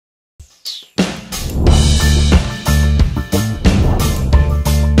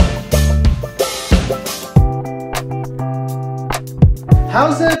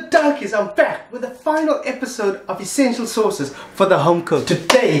What's up, donkeys? I'm back with the final episode of Essential Sauces for the Home Cook.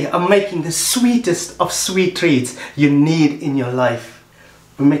 Today I'm making the sweetest of sweet treats you need in your life.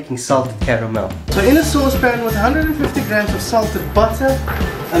 We're making salted caramel. So in a saucepan with 150 grams of salted butter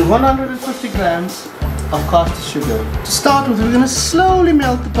and 150 grams of caster sugar. To start with, we're going to slowly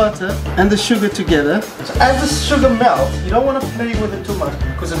melt the butter and the sugar together. So as the sugar melts, you don't want to play with it too much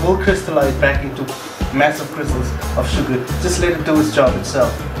because it will crystallize back into massive crystals of sugar. Just let it do its job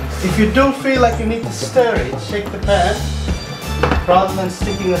itself. If you don't feel like you need to stir it, shake the pan rather than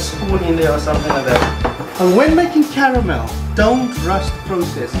sticking a spoon in there or something like that. And when making caramel, don't rush the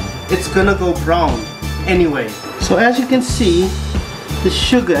process. It's gonna go brown anyway. So as you can see, the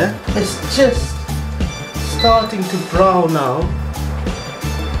sugar is just starting to brown now.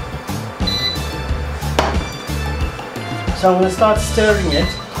 So I'm gonna start stirring it.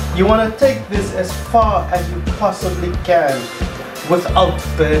 You want to take this as far as you possibly can without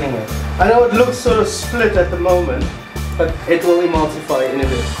burning it. I know it looks sort of split at the moment, but it will emulsify in a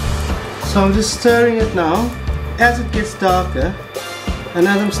bit. So I'm just stirring it now. As it gets darker, and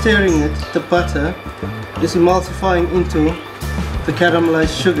as I'm stirring it, the butter is emulsifying into the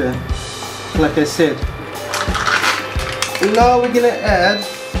caramelized sugar, like I said. And now we're going to add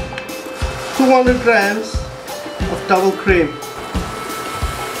 200 grams of double cream.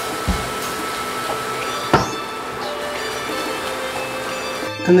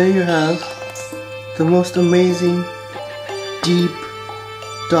 And there you have the most amazing, deep,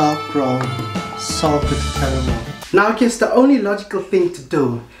 dark brown, salted caramel. Now I guess the only logical thing to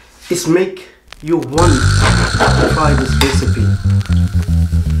do is make you want to try this recipe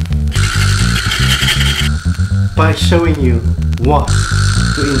by showing you what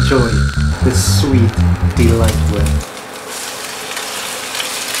to enjoy this sweet delight with.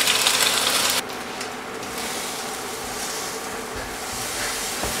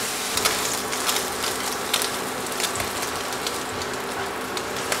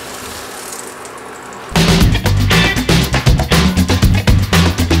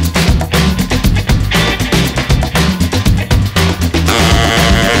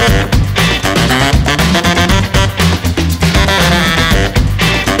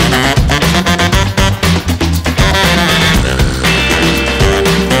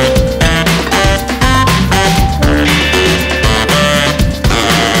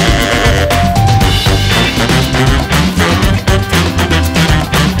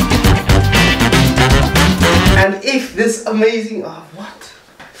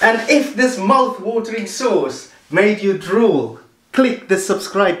 And if this mouth-watering sauce made you drool, click the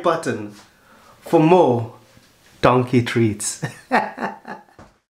subscribe button for more donkey treats.